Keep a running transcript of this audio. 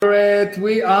Margaret,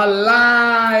 we are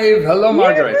live. Hello,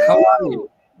 Margaret. How are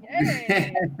you?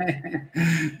 Yay.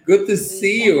 Good to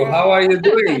see you. How are you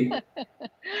doing?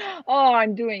 Oh,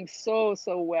 I'm doing so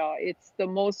well. It's the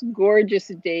most gorgeous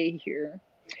day here.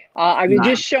 I was Nice.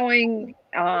 just showing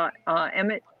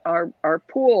Emmett our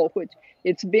pool, which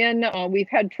it's been, we've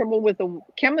had trouble with the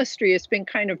chemistry. It's been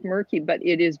kind of murky, but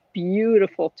it is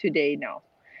beautiful today now.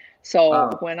 So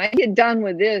Wow. when I get done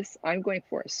with this, I'm going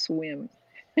for a swim.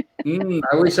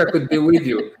 I wish I could be with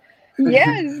you.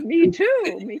 Yes, me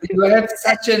too. Me too. You have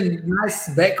such a nice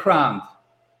background.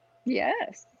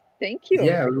 Yes, thank you.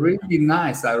 Yeah, really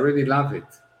nice. I really love it.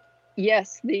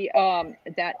 Yes,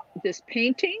 this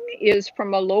painting is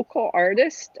from a local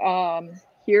artist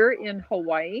here in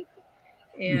Hawaii,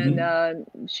 and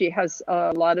she has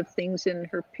a lot of things in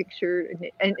her picture.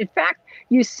 And in fact,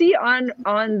 you see on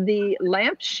the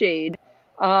lampshade,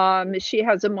 she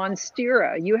has a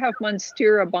monstera. You have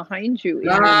monstera behind you in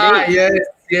your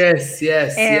vase.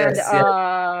 Yes. And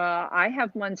I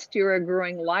have monstera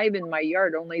growing live in my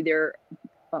yard, only they're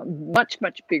much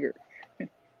bigger.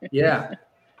 Yeah.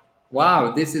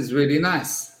 Wow, this is really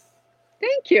nice.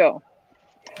 Thank you.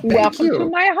 Welcome to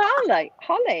my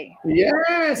holiday.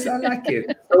 Yes, I like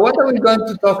it. So what are we going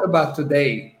to talk about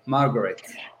today, Margaret?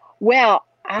 Well,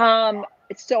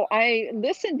 so I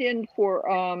listened in for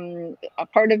a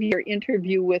part of your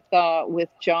interview with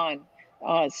John.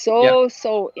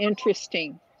 So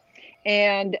interesting.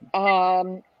 And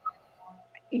I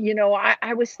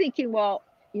was thinking, well,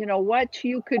 what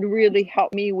you could really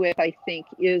help me with, I think,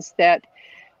 is that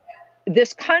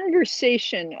this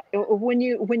conversation, when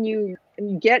you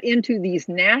get into these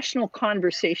national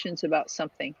conversations about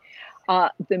something,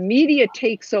 the media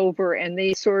takes over and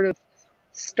they sort of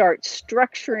start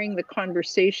structuring the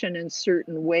conversation in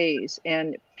certain ways,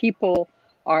 and people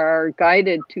are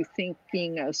guided to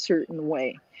thinking a certain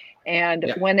way.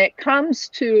 And when it comes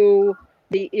to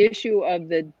the issue of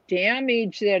the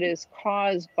damage that is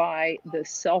caused by the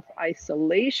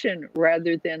self-isolation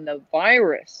rather than the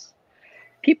virus,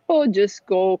 people just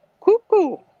go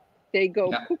cuckoo. They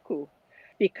go cuckoo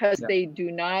because they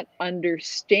do not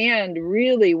understand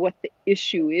really what the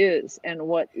issue is and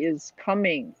what is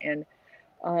coming. And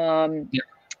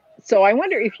so I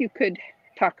wonder if you could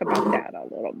talk about that a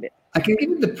little bit. I can give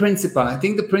you the principle. I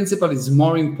think the principle is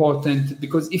more important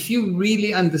because if you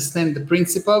really understand the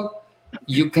principle,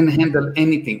 you can handle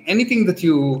anything. Anything that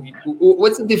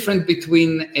what's the difference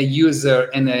between a user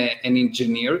and an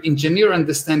engineer? Engineer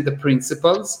understand the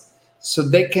principles so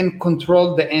they can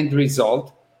control the end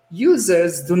result.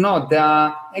 Users do not. They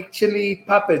are actually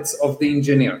puppets of the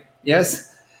engineer. Yes?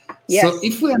 So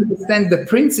if we understand the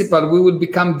principle, we will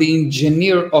become the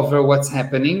engineer over what's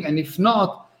happening. And if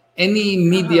not, any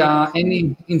media,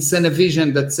 any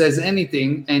vision that says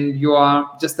anything, and you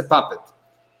are just a puppet.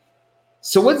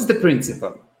 So what's the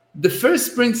principle? The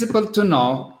first principle to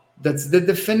know that's the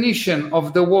definition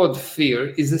of the word fear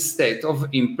is a state of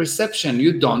imperception.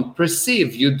 You don't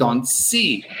perceive, you don't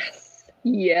see.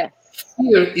 Yes.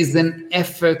 Fear is an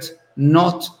effort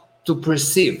not to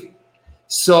perceive.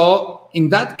 So in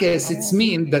that case, it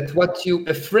means that what you're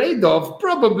afraid of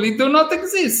probably do not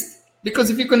exist. Because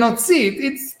if you cannot see it,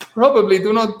 it's probably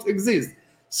do not exist.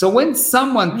 So when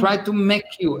someone tries to make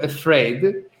you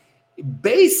afraid,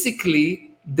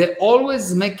 basically, they're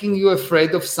always making you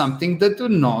afraid of something that do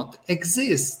not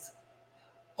exist.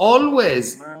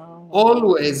 Always,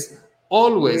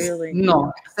 really?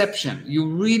 No exception. You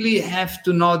really have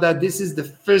to know that this is the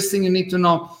first thing you need to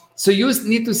know. So you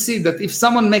need to see that if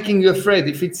someone making you afraid,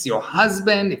 if it's your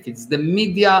husband, if it's the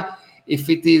media, if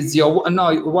it is your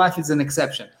wife is an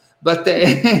exception. But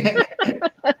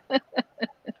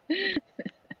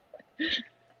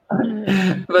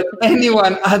but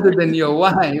anyone other than your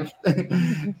wife,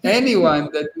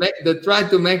 anyone that try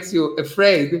to make you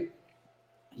afraid,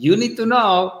 you need to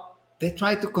know they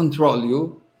try to control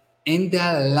you and they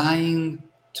are lying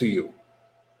to you.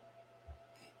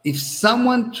 If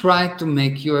someone tried to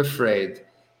make you afraid,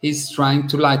 he's trying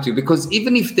to lie to you. Because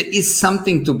even if there is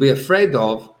something to be afraid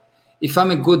of, if I'm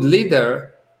a good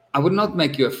leader, I will not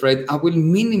make you afraid. I will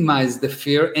minimize the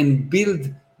fear and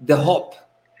build the hope.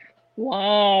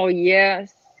 Wow,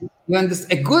 yes. You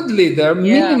understand? A good leader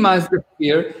minimize the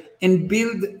fear and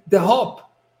build the hope.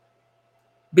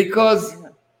 Because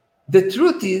the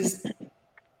truth is,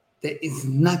 there is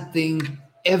nothing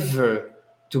ever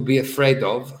to be afraid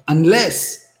of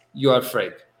unless you are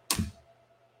afraid.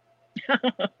 Do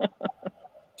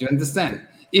you understand?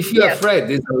 If you're afraid,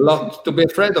 there's a lot to be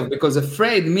afraid of, because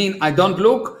afraid means I don't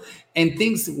look and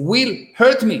things will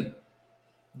hurt me.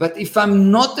 But if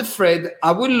I'm not afraid,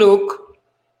 I will look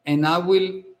and I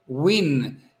will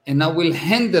win and I will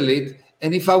handle it.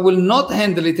 And if I will not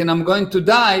handle it and I'm going to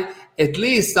die, at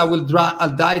least I'll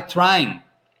die trying,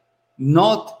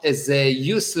 not as a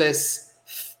useless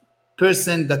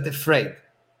person that's afraid.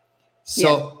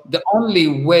 So the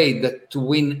only way that to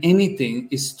win anything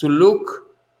is to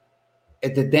look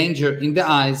at the danger in the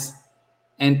eyes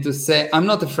and to say, I'm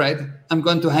not afraid, I'm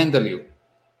going to handle you.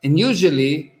 And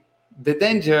usually the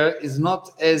danger is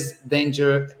not as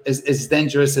dangerous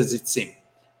as it seems.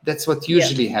 That's what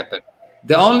usually happens.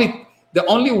 The only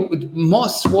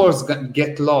most wars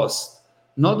get lost,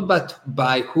 not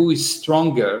by who is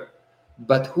stronger,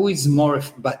 but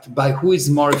by who is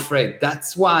more afraid.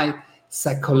 That's why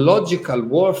psychological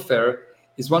warfare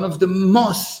is one of the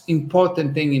most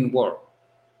important thing in war.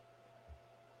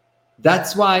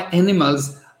 That's why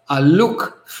animals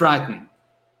look frightening,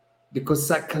 because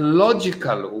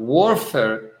psychological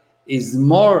warfare is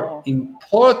more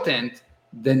important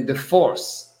than the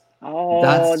force. Oh,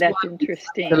 that's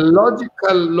interesting.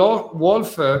 Psychological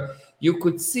warfare, you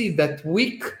could see that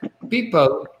weak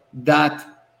people that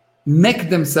make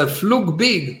themselves look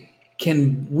big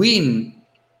can win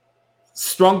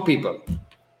strong people.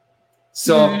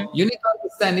 So you need to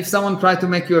understand, if someone tries to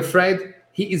make you afraid,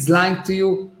 he is lying to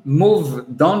you. Move.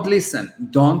 Don't listen.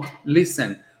 Don't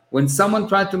listen. When someone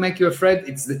tries to make you afraid,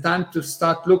 it's the time to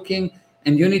start looking,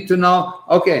 and you need to know,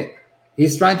 okay,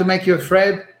 he's trying to make you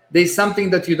afraid. There's something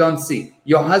that you don't see.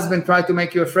 Your husband tried to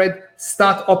make you afraid.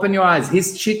 Open your eyes.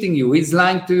 He's cheating you. He's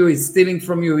lying to you. He's stealing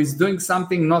from you. He's doing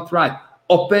something not right.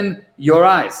 Open your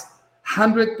eyes.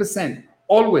 100%.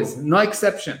 Always. No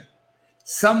exception.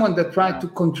 Someone that tried to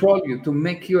control you, to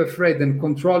make you afraid and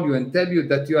control you and tell you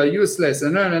that you are useless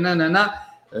and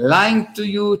lying to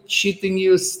you, cheating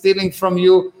you, stealing from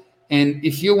you. And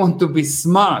if you want to be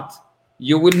smart,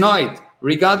 you will know it,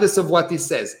 regardless of what he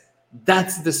says.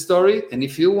 That's the story. And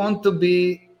if you want to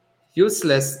be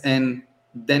useless and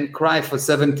then cry for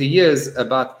 70 years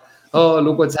about, oh,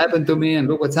 look what's happened to me and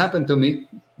look what's happened to me,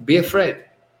 be afraid.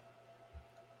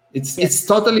 It's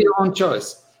totally your own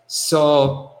choice.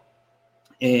 So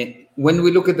when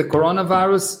we look at the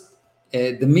coronavirus,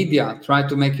 the media try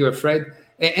to make you afraid.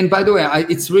 And by the way,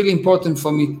 it's really important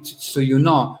for me so you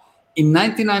know, in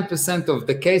 99% of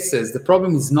the cases, the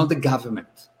problem is not the government.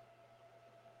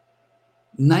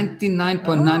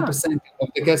 99.9% of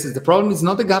the cases, the problem is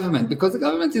not the government, because the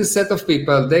government is a set of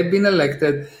people, they've been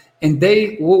elected, and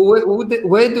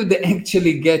where do they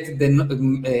actually get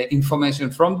the information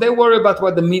from? They worry about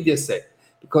what the media say,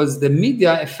 because the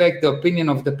media affect the opinion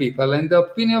of the people, and the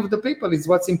opinion of the people is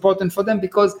what's important for them,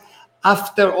 because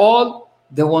after all,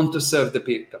 they want to serve the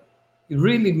people.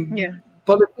 Really,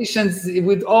 politicians,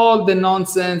 with all the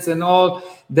nonsense and all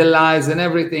the lies and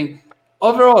everything,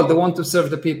 overall, they want to serve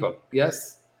the people,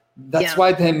 yes? That's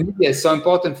why the media is so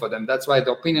important for them. That's why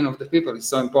the opinion of the people is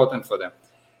so important for them.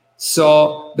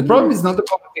 So the problem is not the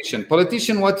politician.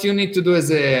 Politician, what you need to do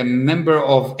as a member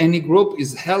of any group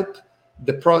is help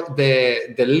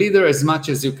the leader as much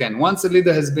as you can. Once a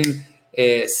leader has been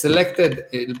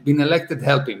been elected,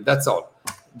 help him. That's all.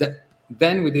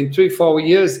 Then within 3-4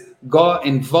 years, go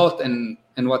and vote and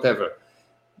whatever.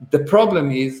 The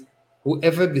problem is,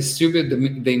 whoever distributes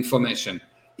the information,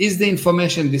 is the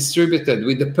information distributed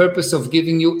with the purpose of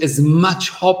giving you as much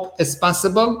hope as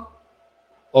possible,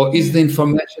 or is the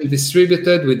information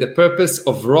distributed with the purpose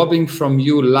of robbing from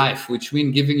you life, which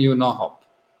means giving you no hope?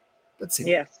 That's it.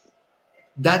 Yes.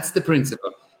 That's the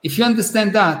principle. If you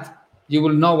understand that, you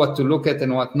will know what to look at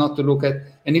and what not to look at.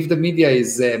 And if the media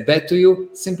is bad to you,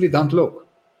 simply don't look.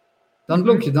 Don't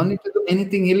look. You don't need to do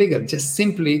anything illegal. Just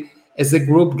simply, as a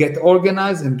group, get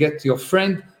organized and get your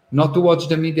friend not to watch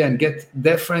the media and get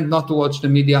their friend not to watch the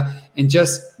media. And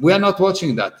we are not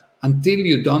watching that until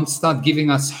you don't start giving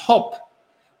us hope.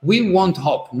 We want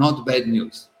hope, not bad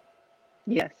news.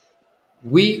 Yes.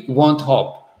 We want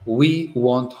hope. We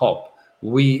want hope.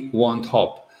 We want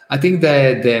hope. I think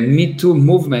the Me Too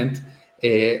movement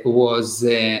was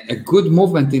a good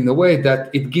movement in the way that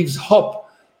it gives hope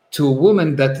to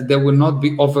women that they will not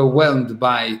be overwhelmed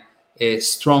by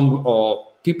strong or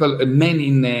people, men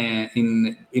in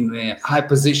a high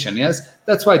position. Yes,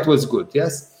 that's why it was good.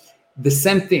 Yes, the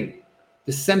same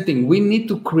thing. We need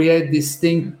to create this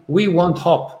thing. We want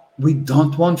hope. We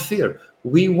don't want fear.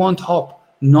 We want hope.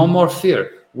 No more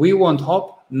fear. We want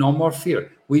hope. No more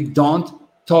fear. We don't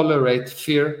tolerate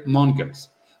fear mongers.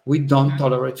 We don't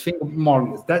tolerate fear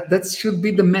mongers. That should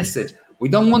be the message. We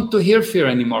don't want to hear fear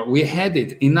anymore. We had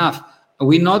it enough.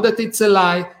 We know that it's a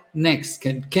lie. Next,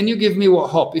 can you give me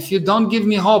hope? If you don't give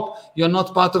me hope, you're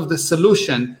not part of the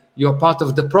solution. You're part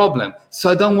of the problem. So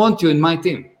I don't want you in my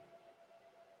team.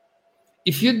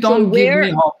 If you don't give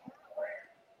me hope,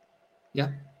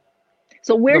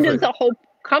 So where does the hope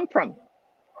come from?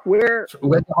 Where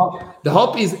the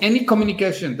hope is any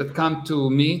communication that comes to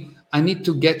me, I need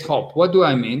to get hope. What do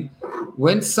I mean?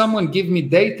 When someone give me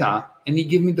data and he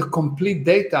give me the complete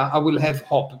data, I will have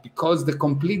hope, because the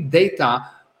complete data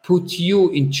put you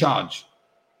in charge.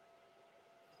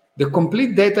 The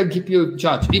complete data keep you in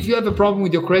charge. If you have a problem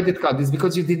with your credit card, it's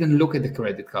because you didn't look at the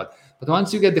credit card. But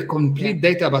once you get the complete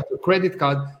data about your credit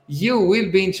card, you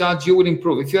will be in charge, you will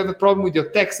improve. If you have a problem with your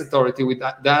tax authority, with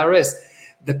the IRS,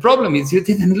 the problem is you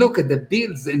didn't look at the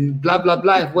bills and blah, blah,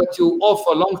 blah, what you owe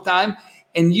for a long time,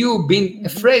 and you've been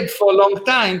afraid for a long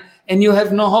time, and you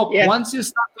have no hope. Yeah. Once you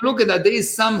start to look at that, there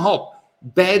is some hope.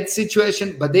 Bad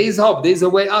situation, but there is hope. There is a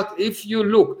way out. If you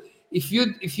look, if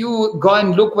you go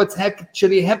and look what's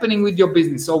actually happening with your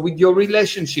business or with your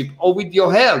relationship or with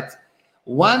your health,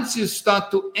 once you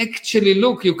start to actually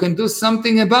look, you can do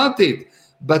something about it.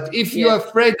 But if you're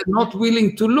afraid and not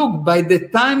willing to look, by the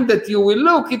time that you will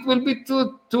look, it will be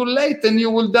too late and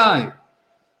you will die.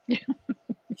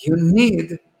 You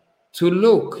need to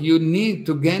look. You need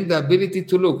to gain the ability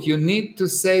to look. You need to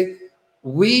say,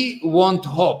 we want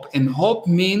hope. And hope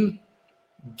means,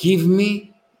 give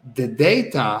me the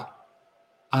data,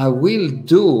 I will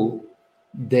do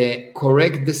the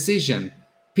correct decision.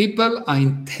 People are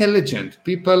intelligent.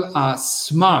 People are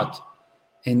smart.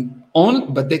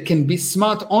 But they can be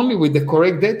smart only with the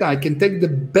correct data. I can take the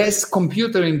best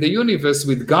computer in the universe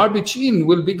with garbage in,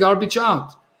 will be garbage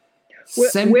out.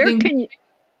 Where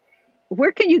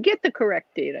can you get the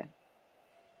correct data?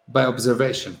 By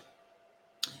observation.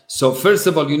 So first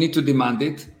of all, you need to demand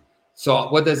it. So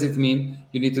what does it mean?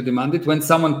 You need to demand it. When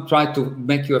someone tries to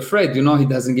make you afraid, you know he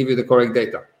doesn't give you the correct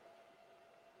data.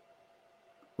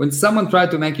 When someone tries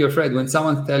to make you afraid, when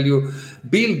someone tells you,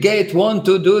 Bill Gates want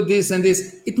to do this and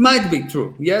this, it might be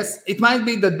true. Yes, it might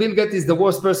be that Bill Gates is the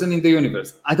worst person in the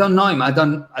universe. I don't know him. I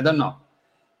don't know.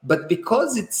 But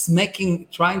because it's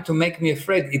trying to make me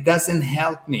afraid, it doesn't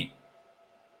help me.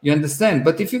 You understand?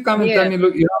 But if you come and tell me,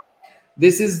 look,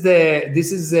 this is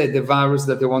the virus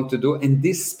that they want to do, and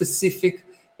this specific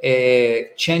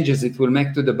changes it will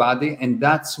make to the body, and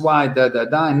that's why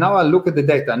and now I look at the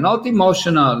data, not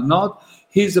emotional, not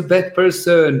he's a bad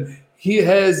person,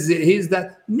 he's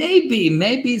that, maybe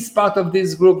he's part of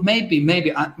this group, maybe,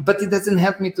 but it doesn't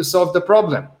help me to solve the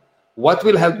problem. What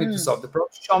will help me to solve the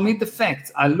problem? Show me the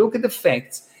facts. I look at the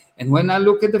facts, and when I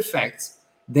look at the facts,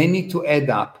 they need to add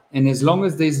up. And as long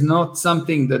as there's not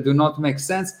something that do not make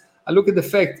sense, I look at the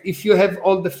fact. If you have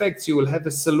all the facts, you will have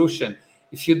a solution.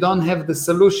 If you don't have the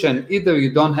solution, either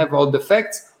you don't have all the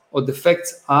facts or the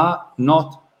facts are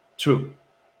not true.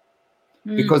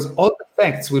 Because all the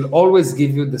facts will always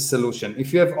give you the solution.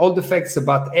 If you have all the facts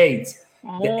about AIDS,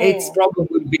 the AIDS problem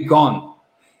will be gone.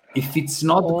 If it's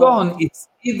not gone, it's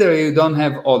either you don't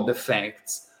have all the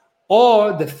facts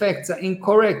or the facts are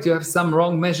incorrect. You have some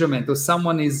wrong measurement or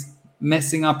someone is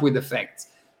messing up with the facts.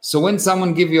 So when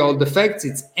someone gives you all the facts,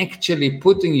 it's actually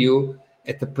putting you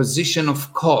at the position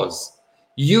of cause.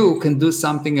 You can do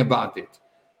something about it.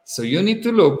 So you need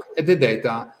to look at the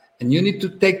data and you need to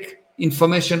take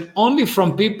information only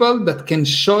from people that can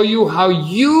show you how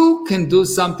you can do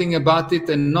something about it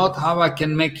and not how I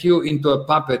can make you into a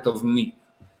puppet of me.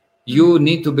 You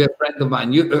need to be a friend of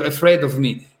mine. You're afraid of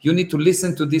me. You need to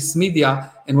listen to this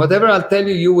media, and whatever I'll tell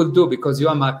you, you will do because you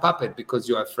are my puppet, because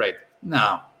you're afraid.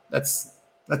 No, that's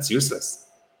useless.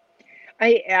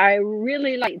 I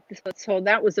really like this. So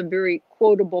that was a very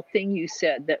quotable thing you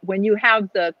said, that when you have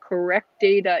the correct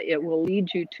data, it will lead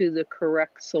you to the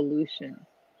correct solution.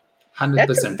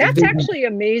 100%. That's actually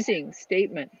an amazing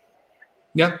statement.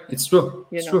 Yeah, it's true.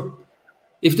 It's true.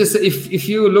 If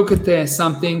you look at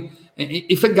something,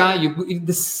 if a guy,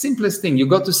 the simplest thing, you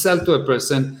go to sell to a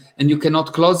person and you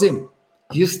cannot close him,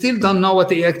 you still don't know what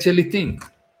they actually think.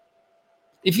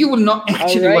 If you will know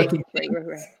actually what he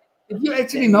thinks, if you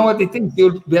actually know what he thinks,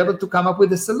 you'll be able to come up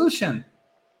with a solution.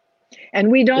 And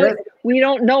we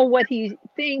don't know what he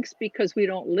thinks because we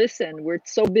don't listen. We're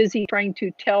so busy trying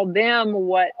to tell them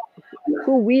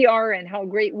who we are and how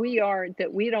great we are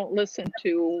that we don't listen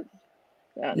to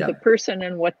the person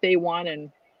and what they want.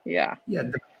 And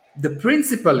the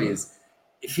principle is,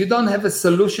 if you don't have a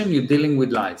solution, you're dealing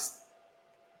with lies.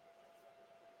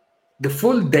 The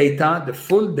full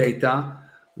data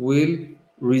will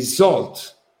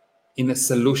result in a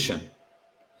solution.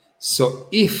 So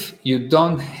if you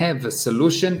don't have a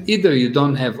solution, either you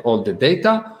don't have all the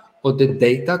data or the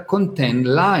data contain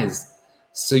lies.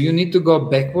 So you need to go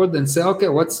backward and say, okay,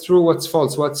 what's true, what's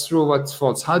false, what's true, what's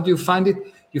false. How do you find it?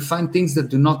 You find things that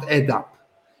do not add up.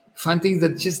 You find things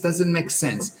that just doesn't make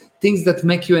sense. Things that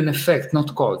make you an effect,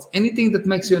 not cause. Anything that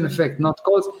makes you an effect, not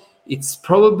cause, it's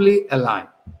probably a lie.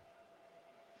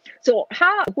 So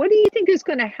what do you think is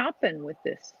going to happen with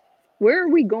this? Where are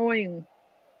we going?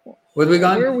 Where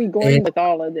are we going with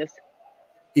all of this?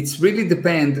 It's really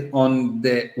depend on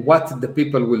what the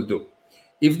people will do.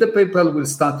 If the people will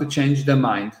start to change their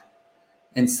mind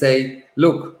and say,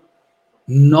 look,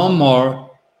 no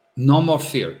more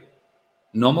fear.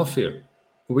 No more fear.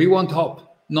 We want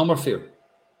hope. No more fear.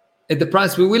 At the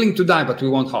price, we're willing to die, but we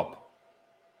want hope.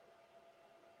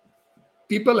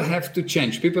 People have to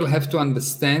change. People have to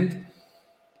understand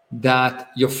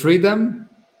that your freedom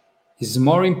is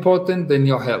more important than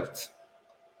your health.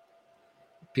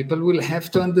 People will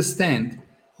have to understand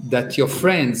that your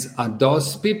friends are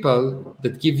those people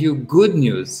that give you good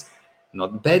news,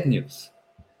 not bad news.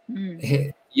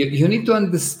 You need to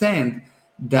understand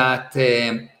that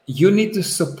you need to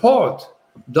support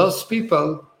those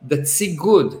people that see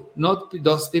good, not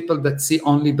those people that see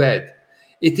only bad.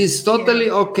 It is totally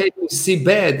okay to see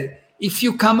bad if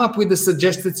you come up with a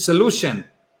suggested solution.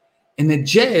 And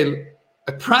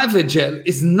a private jail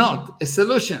is not a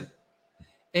solution.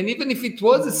 And even if it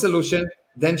was a solution,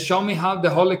 then show me how the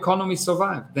whole economy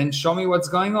survived. Then show me what's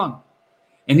going on.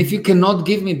 And if you cannot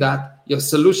give me that, your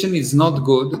solution is not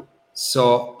good,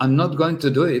 so I'm not going to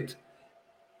do it.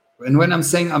 And when I'm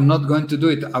saying I'm not going to do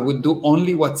it, I will do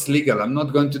only what's legal. I'm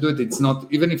not going to do it. It's not,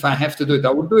 even if I have to do it,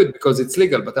 I will do it because it's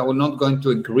legal, but I will not going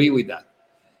to agree with that.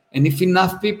 And if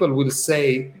enough people will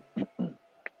say,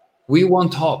 we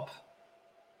want hope.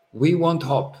 We want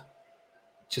hope.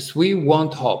 Just we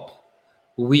want hope.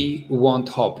 We want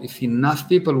hope. If enough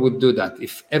people would do that,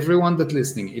 if everyone that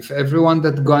listening, if everyone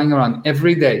that going around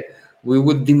every day, we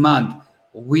would demand,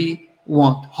 we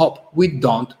want hope. We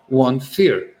don't want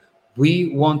fear. We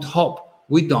want hope.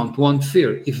 We don't want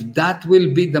fear. If that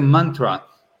will be the mantra,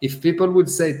 if people would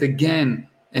say it again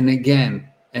and again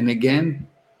and again,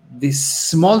 this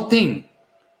small thing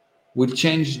will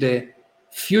change the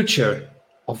future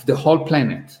of the whole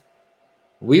planet.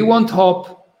 We want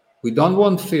hope. We don't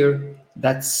want fear.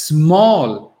 That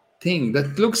small thing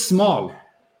that looks small,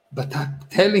 but I'm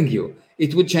telling you,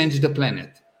 it will change the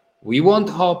planet. We want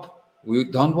hope. We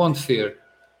don't want fear.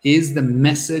 Is the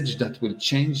message that will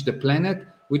change the planet.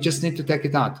 We just need to take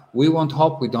it out. We want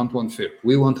hope. We don't want fear.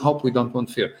 We want hope. We don't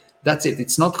want fear. That's it.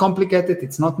 It's not complicated.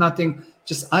 It's not nothing.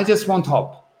 I just want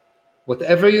hope.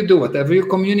 Whatever you do, whatever you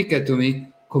communicate to me,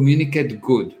 communicate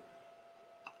good.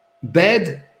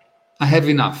 Bad, I have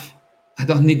enough. I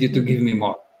don't need you to give me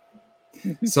more.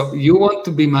 So you want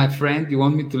to be my friend? You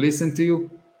want me to listen to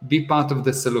you? Be part of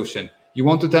the solution. You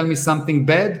want to tell me something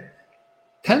bad?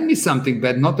 Tell me something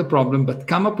bad, not a problem, but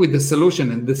come up with a solution.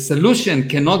 And the solution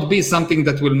cannot be something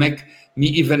that will make me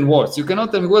even worse. You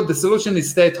cannot tell me, well, the solution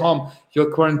is stay at home.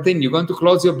 You're quarantined. You're going to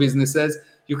close your businesses.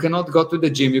 You cannot go to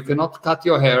the gym. You cannot cut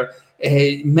your hair.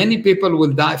 Many people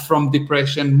will die from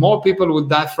depression. More people will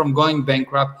die from going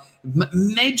bankrupt.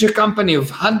 Major company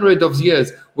of hundreds of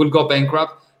years will go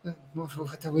bankrupt.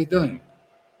 What are we doing?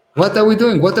 What are we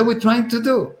doing? What are we trying to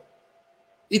do?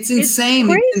 It's insane.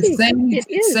 It's insane. It's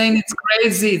insane. It's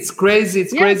crazy. It's crazy.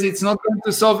 It's crazy. It's not going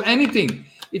to solve anything.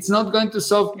 It's not going to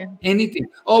solve anything.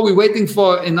 Oh, we're waiting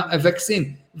for a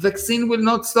vaccine. Vaccine will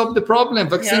not stop the problem.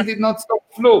 Vaccine did not stop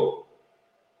flu.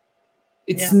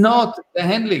 It's not the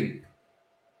handling.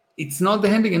 It's not the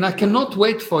handling. And I cannot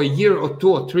wait for a year or 2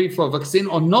 or 3 for a vaccine,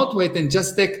 or not wait and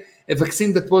just take a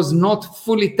vaccine that was not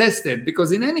fully tested.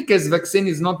 Because in any case, vaccine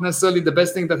is not necessarily the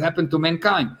best thing that happened to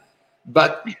mankind.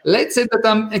 But let's say that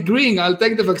I'm agreeing, I'll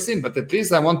take the vaccine, but at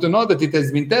least I want to know that it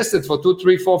has been tested for 2,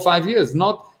 3, 4, 5 years,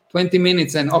 not 20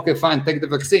 minutes and okay, fine, take the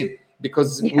vaccine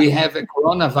because we have a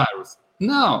coronavirus.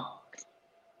 No,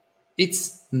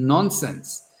 it's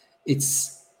nonsense.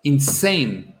 It's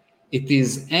insane. It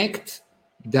is act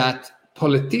that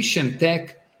politicians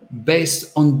take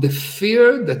based on the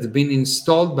fear that's been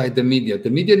installed by the media.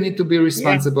 The media need to be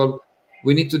responsible.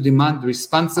 We need to demand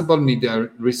responsible media.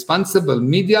 Responsible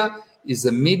media is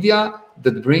a media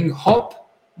that brings hope,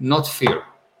 not fear.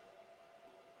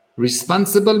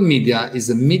 Responsible media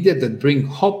is a media that brings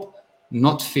hope,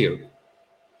 not fear.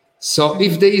 So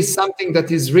if there is something that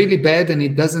is really bad and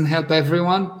it doesn't help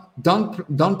everyone,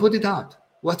 don't put it out.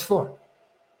 What for?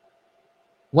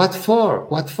 What for?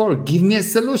 What for? Give me a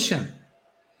solution.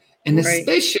 And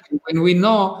especially when we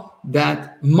know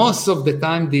that most of the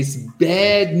time this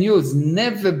bad news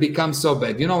never becomes so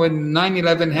bad. You know, when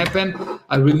 9/11 happened,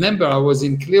 I remember I was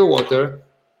in Clearwater,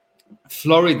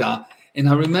 Florida, and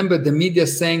I remember the media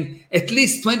saying at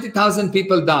least 20,000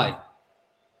 people die.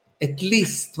 At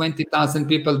least 20,000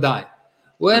 people die.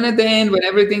 When at the end, when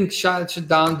everything shut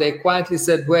down, they quietly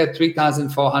said, we're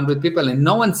 3,400 people. And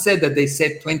no one said that they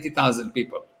said 20,000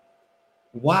 people.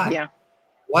 Why? Yeah.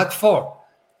 What for?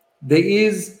 There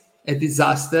is a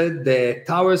disaster. The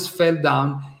towers fell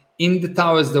down. In the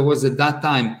towers, there was at that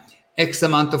time X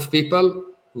amount of people.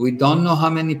 We don't know how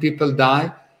many people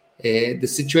die. The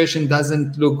situation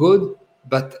doesn't look good,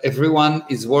 but everyone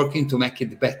is working to make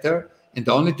it better. And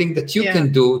the only thing that you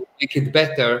can do to make it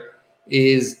better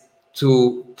is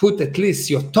to put at least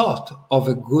your thought of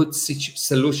a good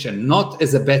solution, not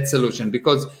as a bad solution.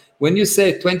 Because when you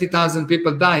say 20,000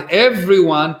 people die,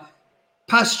 everyone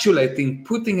postulating,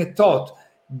 putting a thought,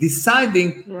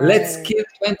 deciding, let's kill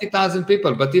 20,000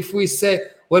 people. But if we say,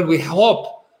 well, we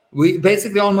hope, we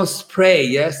basically almost pray,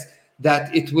 yes,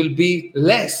 that it will be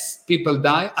less people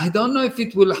die. I don't know if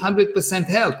it will 100%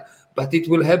 help, but it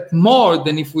will help more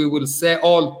than if we will say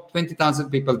all 20,000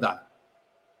 people die.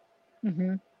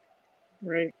 Mm-hmm.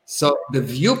 Right. So the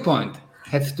viewpoint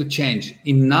has to change.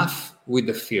 Enough with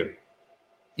the fear.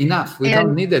 Enough. We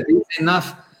don't need it. It's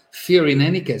enough fear in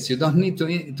any case. You don't need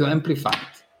to amplify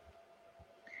it.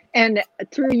 And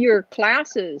through your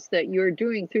classes that you're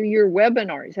doing, through your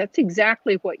webinars, that's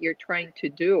exactly what you're trying to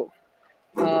do.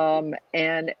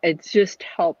 And it's just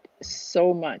helped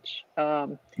so much.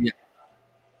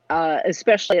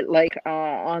 Especially like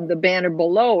on the banner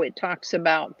below, it talks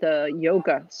about the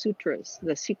Yoga Sutras,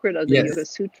 the secret of the Yoga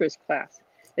Sutras class.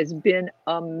 It's been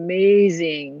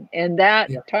amazing. And that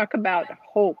talk about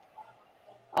hope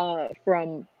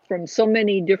from so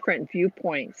many different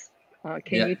viewpoints.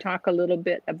 Can you talk a little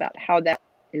bit about how that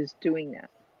is doing that?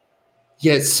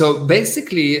 Yes, so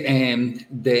basically I'm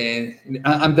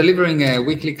delivering a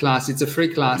weekly class. It's a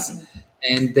free class.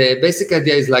 And the basic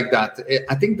idea is like that.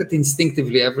 I think that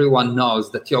instinctively everyone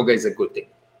knows that yoga is a good thing.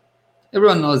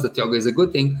 Everyone knows that yoga is a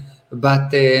good thing,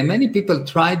 but many people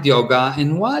tried yoga,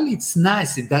 and while it's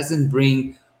nice, it doesn't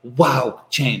bring wow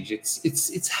change.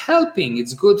 It's helping.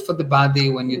 It's good for the body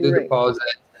when you do the pose.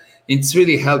 It's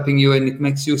really helping you, and it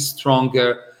makes you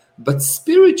stronger. But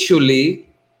spiritually,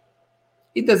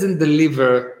 it doesn't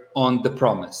deliver on the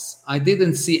promise. I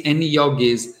didn't see any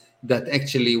yogis that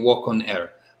actually walk on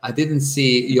air. I didn't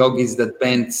see yogis that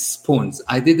bend spoons.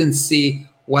 I didn't see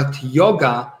what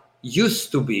yoga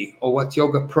used to be or what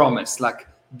yoga promised, like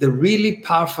the really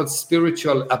powerful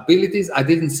spiritual abilities. I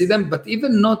didn't see them, but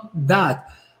even not that,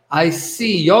 I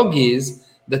see yogis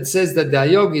that says that they are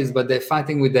yogis, but they're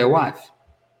fighting with their wife,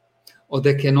 or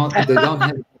they don't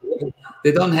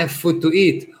have food to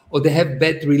eat, or they have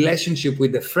bad relationship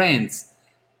with their friends.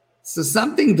 So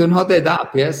something do not add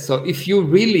up. Yes. So if you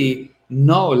really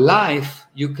know life,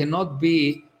 you cannot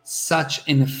be such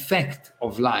an effect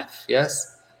of life.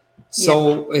 Yes.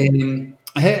 So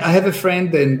I have a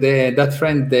friend, and that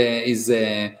friend is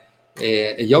a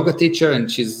yoga teacher, and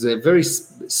she's very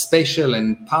special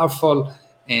and powerful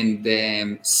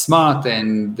and smart.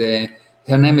 And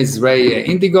her name is Ray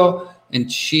Indigo, and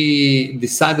she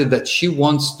decided that she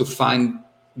wants to find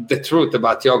the truth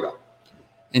about yoga.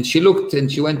 And she looked, and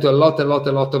she went to a lot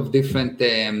of different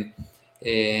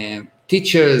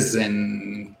teachers,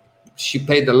 and she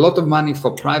paid a lot of money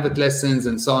for private lessons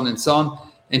and so on and so on.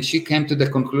 And she came to the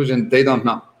conclusion they don't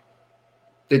know.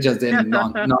 They just didn't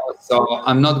know. So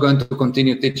I'm not going to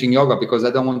continue teaching yoga because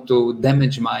I don't want to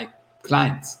damage my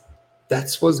clients.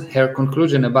 That was her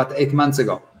conclusion about 8 months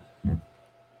ago.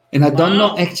 And I don't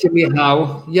know actually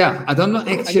how. Yeah, I don't know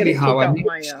actually how.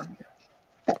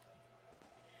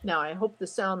 Now, I hope the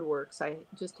sound works. I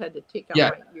just had to take out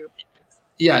my earbuds.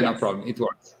 Yeah, no problem. It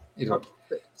works.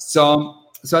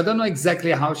 So I don't know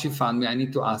exactly how she found me. I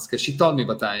need to ask her. She told me,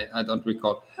 but I don't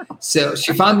recall. So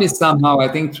she found me somehow, I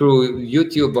think through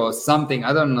YouTube or something.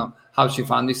 I don't know how she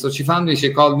found me. So she found me,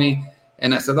 she called me,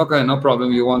 and I said, okay, no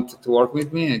problem. You want to work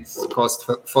with me? It costs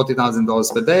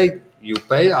 $40,000 per day. You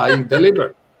pay, I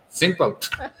deliver. Simple.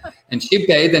 And she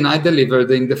paid, and I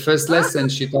delivered. In the first lesson,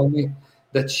 she told me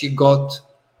that she got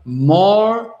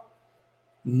more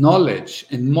knowledge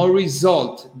and more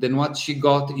result than what she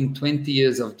got in 20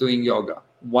 years of doing yoga.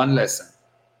 One lesson.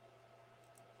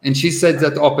 And she said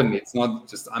that openly. It's not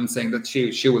just I'm saying that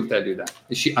she will tell you that.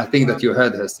 I think that you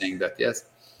heard her saying that, yes.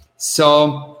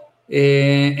 So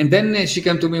and then she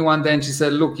came to me one day and she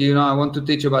said, look, I want to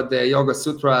teach about the Yoga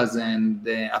Sutras, and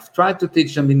I've tried to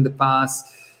teach them in the past,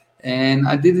 and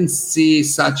I didn't see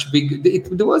such big,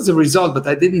 there was a result, but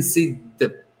I didn't see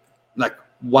the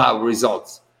wow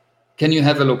results. Can you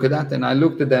have a look at that? And I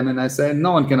looked at them and I said,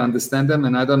 no one can understand them,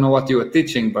 and I don't know what you are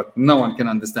teaching, but no one can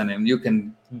understand them. You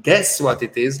can guess what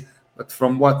it is, but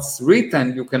from what's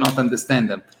written, you cannot understand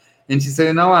them. And she said,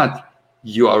 you know what?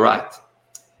 You are right.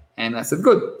 And I said,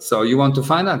 good. So you want to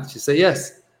find out? She said,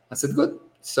 yes. I said, good.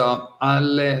 So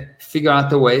I'll figure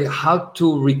out a way how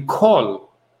to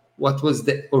recall what was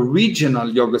the original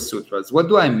Yoga Sutras. What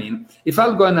do I mean? If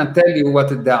I'll go and tell you what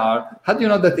they are, how do you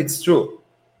know that it's true?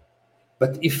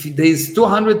 But if there's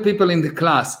 200 people in the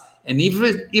class and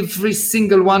every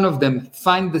single one of them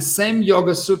find the same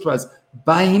Yoga Sutras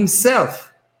by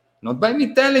himself, not by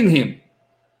me telling him,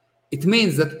 it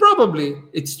means that probably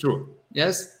it's true.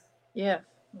 Yes? Yeah.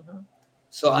 Mm-hmm.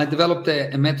 So I developed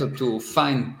a method to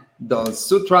find those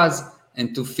sutras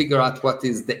and to figure out what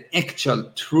is the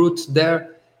actual truth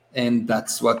there. And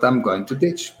that's what I'm going to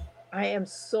teach. I am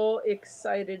so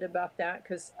excited about that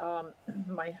because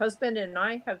my husband and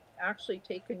I have actually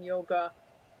taken yoga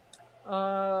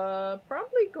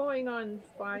probably going on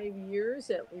 5 years,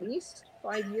 at least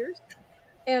 5 years.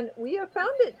 And we have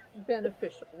found it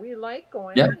beneficial. We like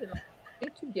going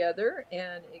together,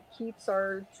 and it keeps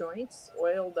our joints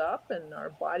oiled up and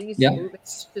our bodies moving.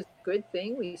 It's just a good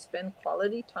thing. We spend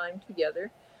quality time together.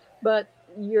 But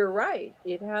you're right.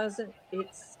 It hasn't,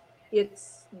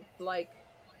 it's like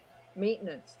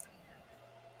maintenance.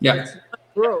 Yeah. It's not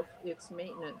growth, it's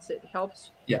maintenance. It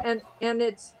helps. Yeah. And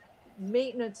it's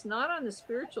maintenance not on the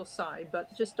spiritual side,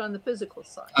 but just on the physical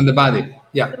side. On the body.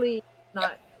 Yeah. Really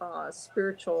not a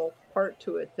spiritual part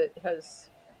to it that has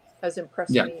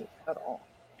impressed me at all.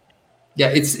 Yeah,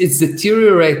 it's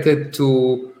deteriorated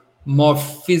to more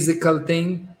physical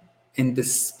thing, and the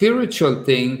spiritual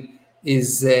thing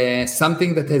is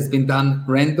something that has been done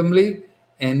randomly,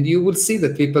 and you will see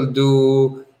that people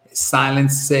do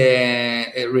silence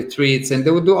retreats, and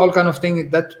they will do all kind of things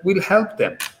that will help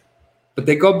them, but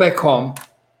they go back home,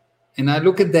 and I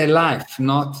look at their life,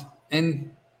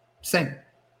 and same.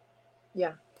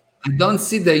 Yeah. I don't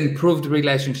see the improved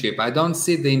relationship. I don't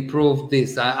see the improved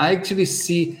this. I actually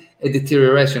see a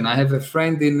deterioration. I have a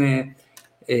friend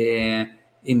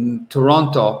in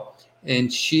Toronto,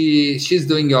 and she's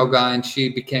doing yoga, and she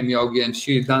became yogi, and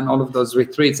she done all of those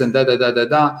retreats and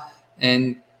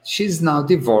and she's now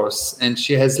divorced, and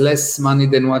she has less money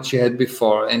than what she had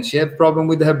before, and she had problem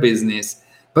with her business,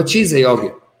 but she's a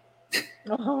yogi.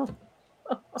 Oh.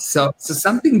 So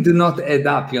something do not add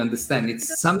up. You understand?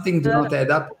 It's something do not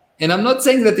add up. And I'm not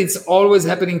saying that it's always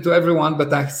happening to everyone,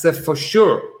 but I said for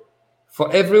sure,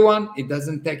 for everyone, it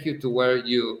doesn't take you to where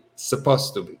you're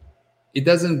supposed to be. It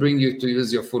doesn't bring you to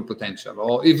use your full potential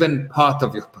or even part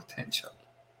of your potential.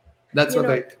 That's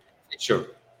sure.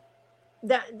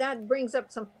 That brings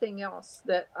up something else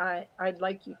that I'd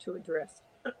like you to address.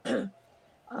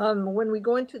 When we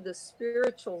go into the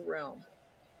spiritual realm,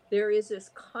 there is this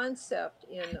concept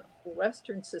in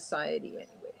Western society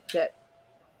anyway, that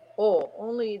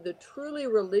only the truly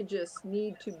religious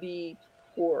need to be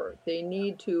poor. They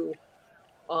need to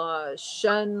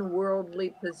shun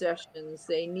worldly possessions.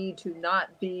 They need to not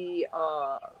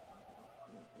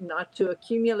to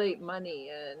accumulate money,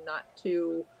 and not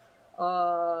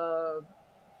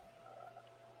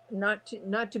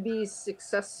to be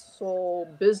successful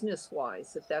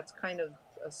business-wise. That's kind of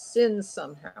a sin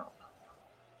somehow.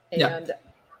 And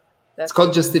it's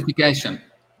called justification.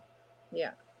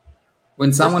 Yeah.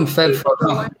 When someone fell for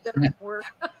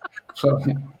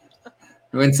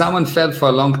when someone fell for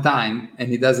a long time and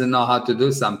he doesn't know how to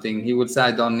do something, he will say,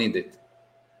 I don't need it.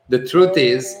 The truth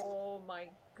is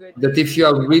that if you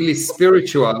are really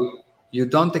spiritual, you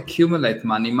don't accumulate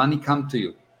money. Money comes to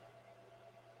you.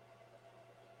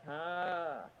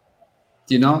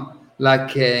 You know,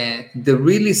 like the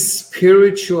really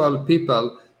spiritual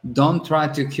people don't try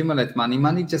to accumulate money.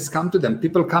 Money just come to them.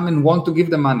 People come and want to give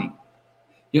them money.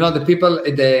 You know, the people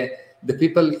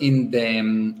in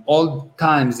the old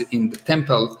times in the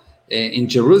temple in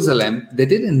Jerusalem, they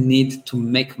didn't need to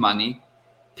make money.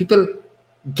 People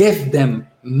gave them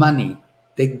money.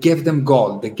 They gave them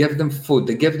gold. They gave them food.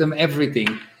 They gave them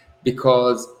everything,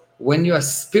 because when you are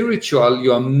spiritual,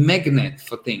 you are a magnet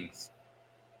for things.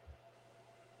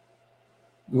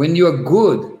 When you are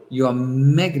good, you are a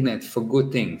magnet for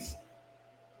good things.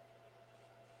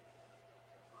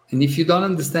 And if you don't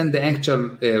understand the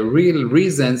actual real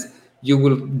reasons, you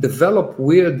will develop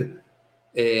weird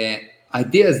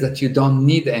ideas that you don't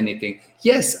need anything.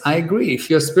 Yes, I agree. If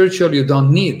you're spiritual, you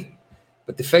don't need.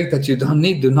 But the fact that you don't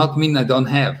need do not mean I don't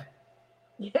have.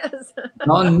 Yes.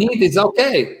 Don't need is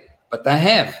okay, but I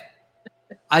have.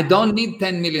 I don't need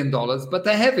 $10 million, but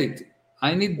I have it.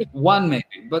 I need one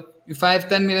maybe. But if I have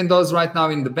 $10 million right now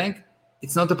in the bank,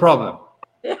 it's not a problem.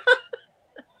 Yeah.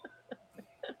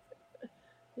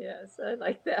 Yes, I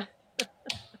like that.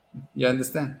 You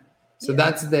understand? So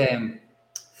that's the...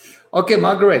 Okay,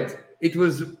 Margaret, it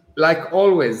was like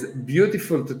always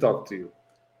beautiful to talk to you.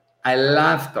 I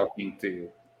love talking to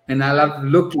you, and I love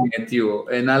looking at you,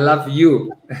 and I love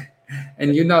you.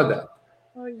 And you know that.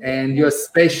 Oh, yeah. And you're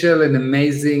special and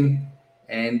amazing.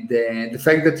 And the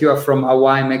fact that you are from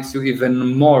Hawaii makes you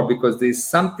even more, because there's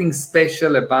something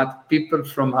special about people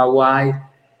from Hawaii.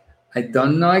 I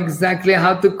don't know exactly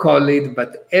how to call it,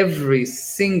 but every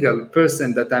single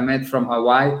person that I met from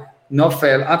Hawaii, no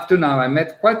fail, up to now, I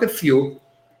met quite a few.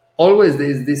 Always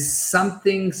there's this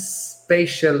something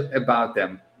special about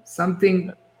them,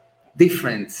 something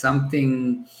different,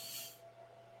 something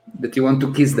that you want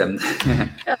to kiss them.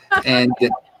 And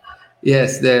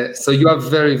yes, so you are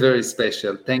very, very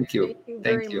special. Thank you. Thank you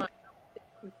very much.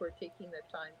 Thank you for taking the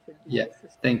time to do this.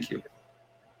 Thank you.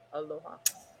 Aloha.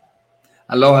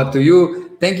 Aloha to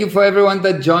you. Thank you for everyone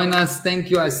that joined us. Thank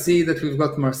you. I see that we've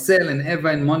got Marcel and Eva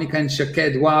and Monica and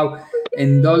Shaked. Wow.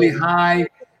 And Dolly, hi.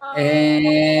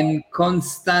 And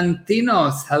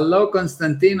Konstantinos. Hello,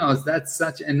 Konstantinos. That's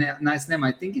such a nice name.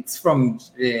 I think it's from,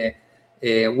 where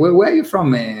are you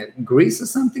from? Greece or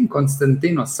something?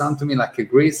 Konstantinos. Sound to me like a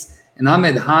Greece. And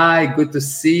Ahmed, hi. Good to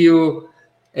see you.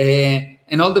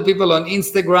 And all the people on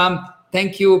Instagram,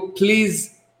 thank you.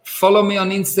 Please follow me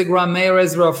on Instagram, Meir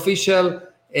Ezra Official,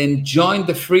 and join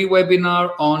the free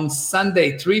webinar on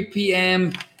Sunday, 3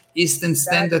 p.m. Eastern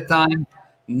Standard Time,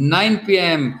 9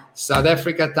 p.m. South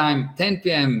Africa time, 10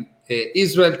 p.m.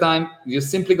 Israel time. You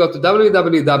simply go to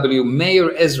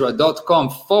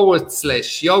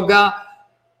www.meirezra.com/yoga,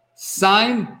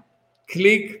 sign,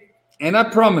 click, and I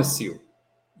promise you,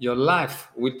 your life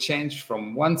will change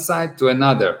from one side to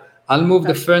another. I'll move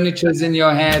the furnitures in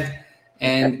your head,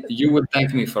 and you will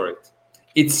thank me for it.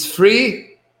 It's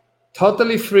free,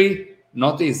 totally free,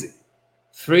 not easy.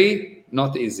 Free,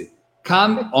 not easy.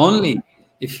 Come only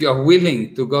if you are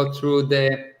willing to go through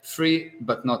the free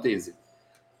but not easy.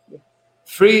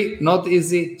 Free, not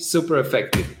easy, super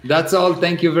effective. That's all.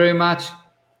 Thank you very much.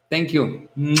 Thank you.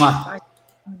 Bye-bye.